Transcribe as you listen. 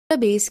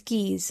Database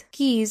keys.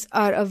 Keys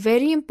are a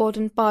very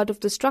important part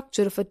of the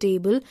structure of a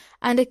table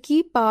and a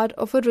key part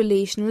of a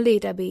relational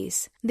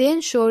database. They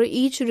ensure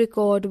each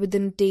record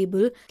within a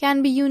table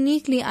can be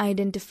uniquely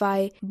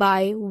identified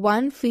by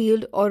one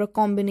field or a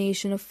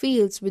combination of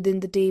fields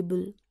within the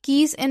table.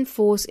 Keys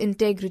enforce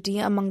integrity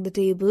among the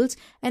tables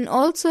and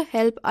also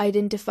help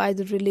identify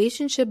the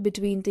relationship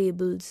between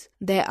tables.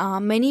 There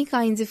are many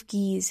kinds of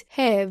keys.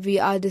 Here we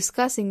are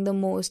discussing the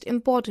most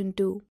important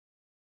two.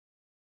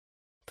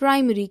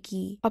 Primary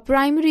key. A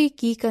primary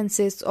key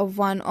consists of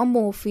one or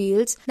more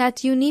fields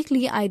that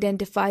uniquely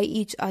identify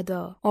each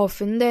other.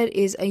 Often there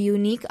is a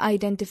unique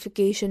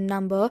identification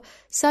number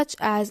such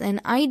as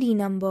an ID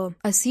number,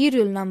 a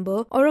serial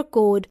number, or a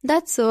code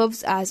that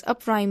serves as a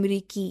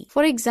primary key.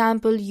 For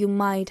example, you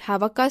might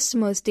have a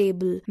customers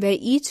table where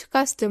each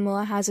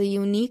customer has a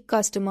unique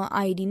customer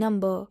ID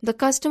number. The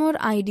customer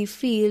ID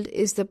field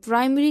is the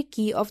primary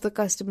key of the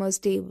customers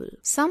table.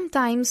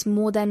 Sometimes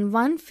more than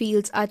one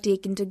fields are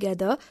taken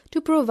together to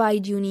provide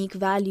unique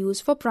values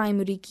for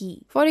primary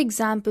key. For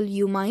example,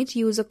 you might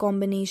use a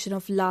combination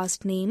of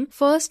last name,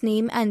 first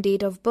name, and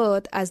date of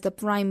birth as the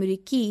primary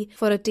key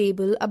for a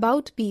table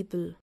about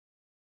people.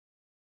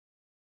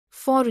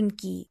 Foreign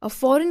key. A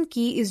foreign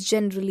key is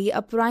generally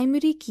a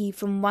primary key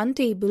from one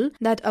table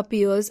that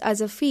appears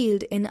as a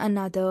field in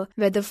another,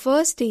 where the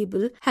first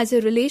table has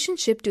a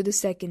relationship to the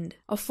second.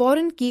 A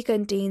foreign key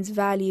contains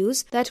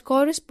values that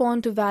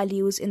correspond to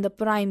values in the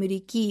primary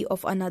key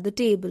of another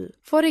table.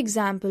 For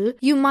example,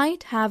 you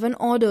might have an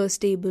orders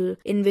table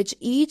in which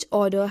each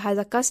order has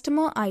a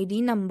customer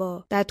ID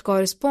number that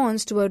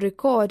corresponds to a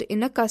record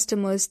in a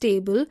customers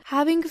table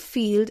having a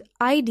field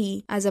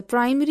ID as a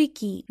primary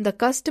key. The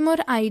customer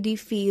ID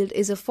field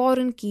is a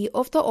foreign key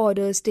of the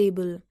orders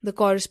table. The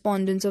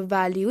correspondence of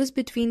values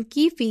between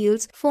key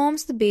fields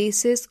forms the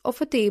basis of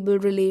a table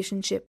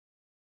relationship.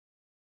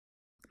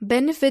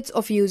 Benefits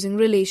of using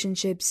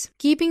relationships.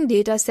 Keeping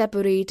data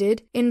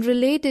separated in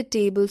related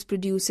tables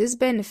produces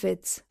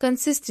benefits.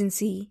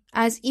 Consistency.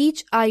 As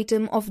each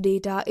item of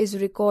data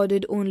is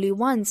recorded only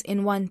once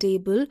in one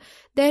table,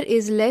 there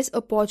is less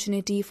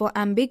opportunity for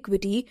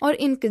ambiguity or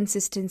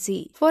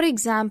inconsistency. For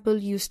example,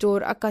 you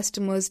store a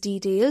customer's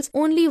details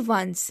only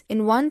once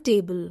in one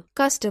table,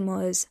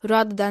 customers,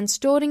 rather than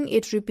storing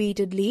it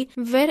repeatedly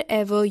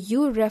wherever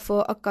you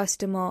refer a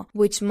customer,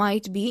 which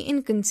might be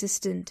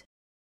inconsistent.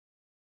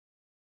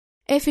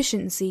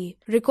 Efficiency.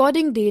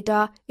 Recording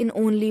data in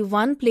only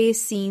one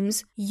place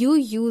seems you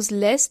use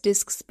less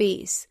disk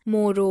space.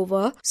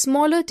 Moreover,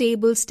 smaller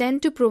tables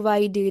tend to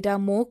provide data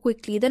more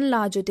quickly than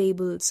larger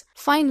tables.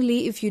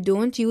 Finally, if you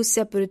don't use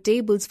separate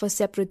tables for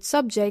separate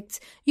subjects,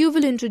 you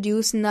will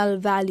introduce null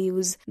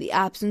values, the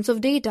absence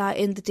of data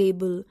in the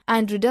table,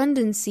 and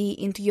redundancy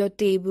into your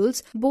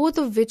tables, both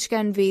of which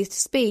can waste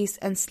space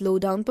and slow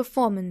down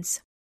performance.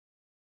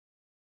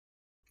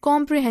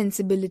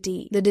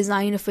 Comprehensibility. The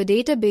design of a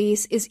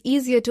database is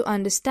easier to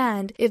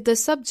understand if the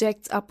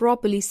subjects are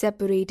properly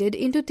separated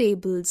into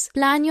tables.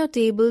 Plan your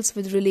tables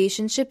with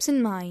relationships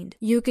in mind.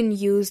 You can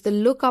use the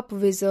lookup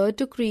wizard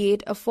to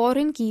create a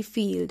foreign key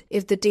field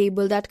if the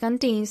table that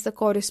contains the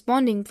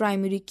corresponding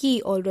primary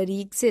key already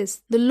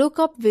exists. The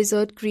lookup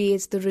wizard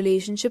creates the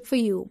relationship for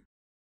you.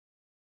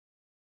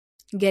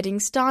 Getting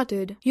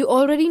started. You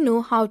already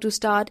know how to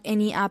start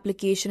any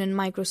application in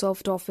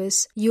Microsoft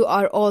Office. You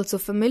are also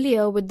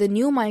familiar with the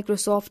new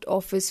Microsoft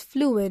Office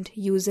Fluent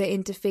user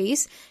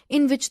interface,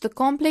 in which the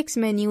complex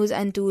menus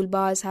and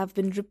toolbars have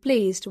been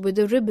replaced with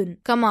a ribbon.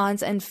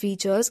 Commands and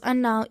features are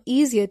now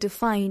easier to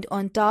find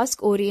on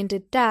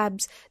task-oriented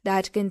tabs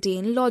that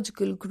contain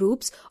logical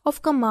groups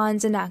of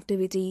commands and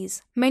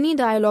activities. Many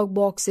dialog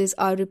boxes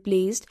are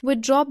replaced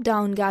with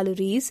drop-down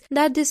galleries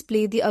that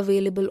display the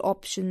available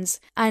options,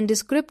 and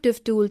descriptive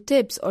tool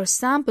tips or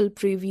sample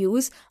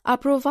previews are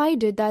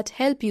provided that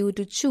help you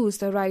to choose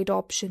the right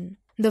option.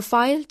 The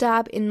File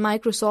tab in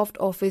Microsoft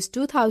Office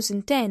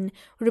 2010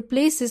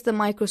 replaces the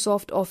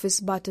Microsoft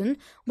Office button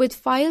with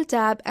File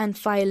tab and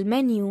File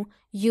menu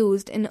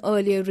used in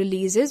earlier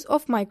releases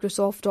of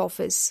Microsoft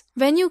Office.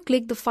 When you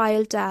click the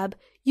File tab,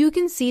 you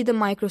can see the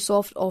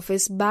Microsoft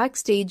Office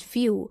Backstage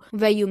view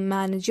where you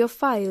manage your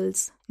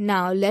files.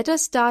 Now let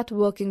us start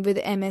working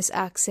with MS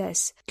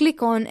Access.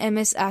 Click on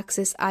MS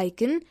Access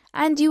icon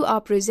and you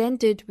are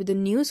presented with a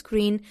new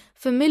screen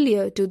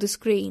familiar to the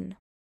screen.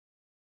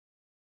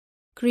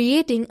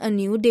 Creating a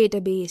new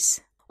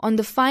database. On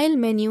the File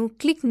menu,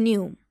 click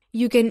New.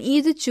 You can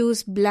either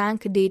choose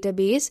blank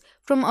database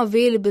from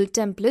available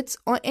templates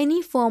or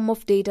any form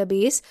of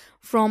database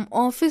from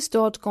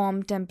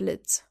office.com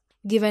templates.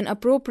 Give an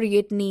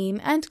appropriate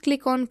name and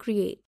click on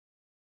Create.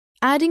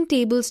 Adding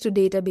tables to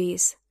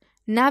database.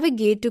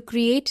 Navigate to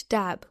Create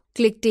tab.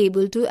 Click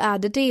Table to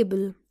add a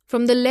table.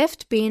 From the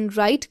left pane,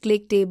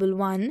 right-click Table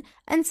 1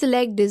 and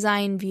select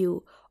Design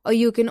View, or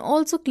you can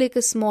also click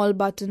a small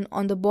button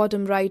on the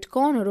bottom right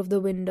corner of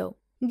the window.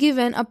 Give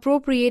an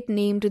appropriate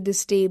name to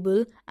this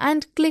table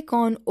and click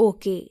on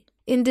OK.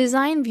 In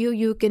Design View,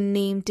 you can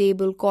name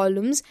table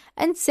columns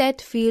and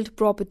set field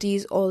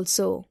properties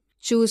also.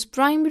 Choose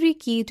primary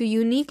key to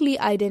uniquely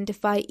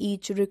identify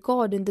each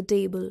record in the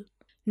table.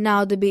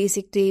 Now the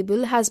basic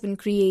table has been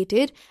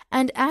created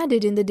and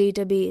added in the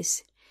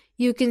database.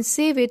 You can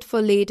save it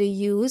for later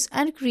use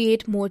and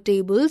create more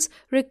tables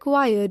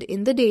required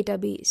in the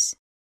database.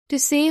 To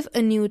save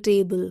a new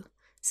table,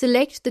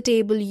 select the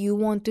table you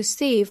want to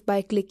save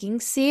by clicking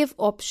Save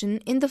option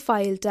in the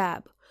File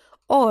tab,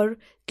 or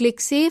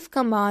click Save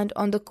command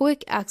on the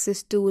Quick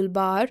Access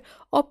toolbar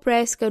or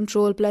press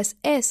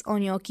Ctrl+S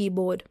on your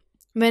keyboard.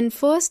 When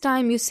first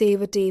time you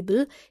save a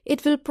table,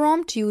 it will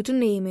prompt you to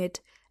name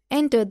it.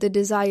 Enter the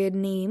desired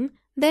name,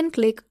 then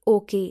click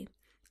OK.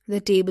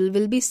 The table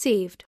will be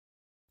saved.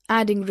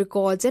 Adding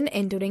records and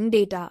entering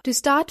data. To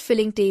start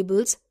filling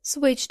tables,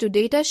 switch to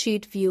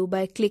Datasheet View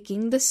by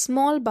clicking the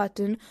small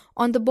button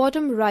on the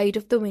bottom right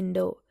of the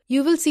window.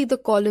 You will see the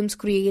columns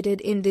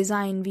created in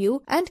Design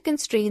View and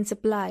constraints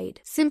applied.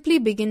 Simply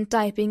begin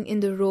typing in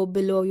the row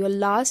below your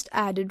last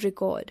added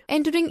record.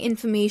 Entering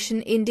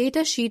information in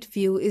Datasheet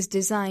View is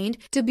designed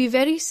to be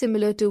very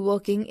similar to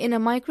working in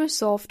a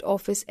Microsoft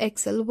Office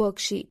Excel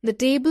worksheet. The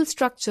table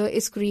structure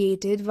is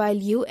created while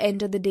you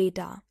enter the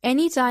data.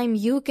 Anytime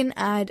you can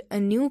add a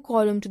new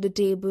column to the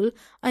table,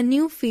 a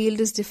new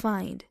field is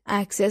defined.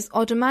 Access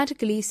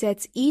automatically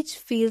sets each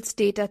field's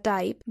data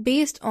type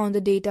based on the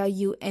data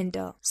you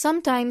enter.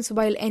 Sometimes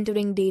while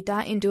entering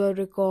data into a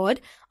record,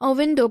 a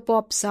window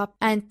pops up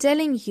and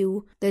telling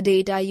you the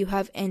data you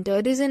have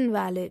entered is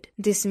invalid.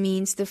 This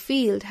means the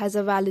field has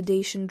a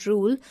validation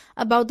rule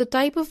about the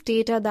type of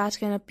data that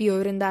can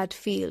appear in that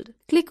field.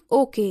 Click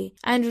OK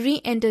and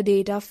re-enter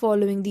data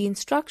following the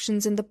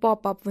instructions in the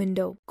pop-up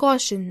window.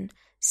 Caution: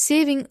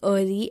 saving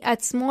early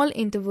at small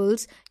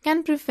intervals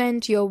can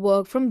prevent your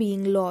work from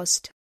being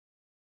lost.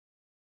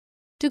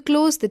 To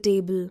close the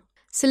table,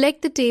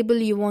 select the table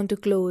you want to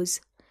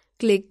close.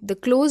 Click the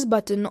Close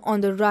button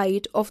on the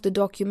right of the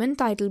document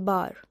title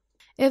bar.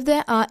 If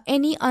there are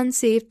any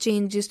unsaved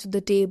changes to the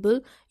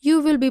table,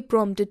 you will be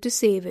prompted to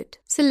save it.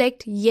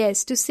 Select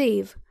Yes to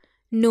save,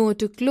 No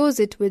to close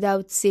it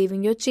without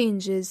saving your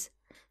changes.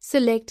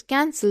 Select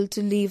Cancel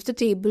to leave the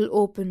table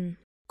open.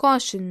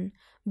 Caution: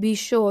 be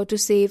sure to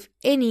save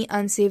any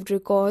unsaved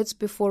records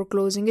before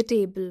closing a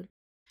table.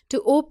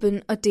 To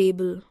open a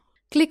table,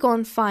 click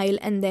on File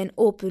and then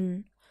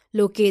Open.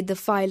 Locate the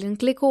file and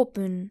click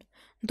Open.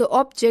 The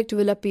object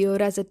will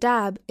appear as a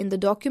tab in the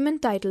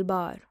document title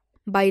bar.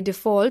 By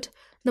default,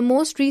 the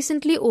most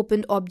recently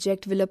opened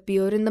object will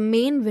appear in the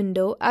main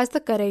window as the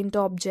current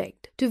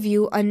object. To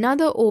view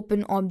another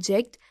open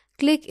object,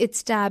 click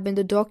its tab in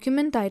the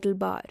document title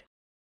bar.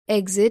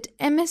 Exit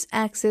MS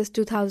Access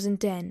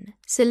 2010.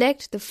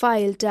 Select the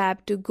File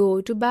tab to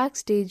go to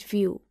Backstage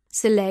View.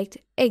 Select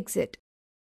Exit.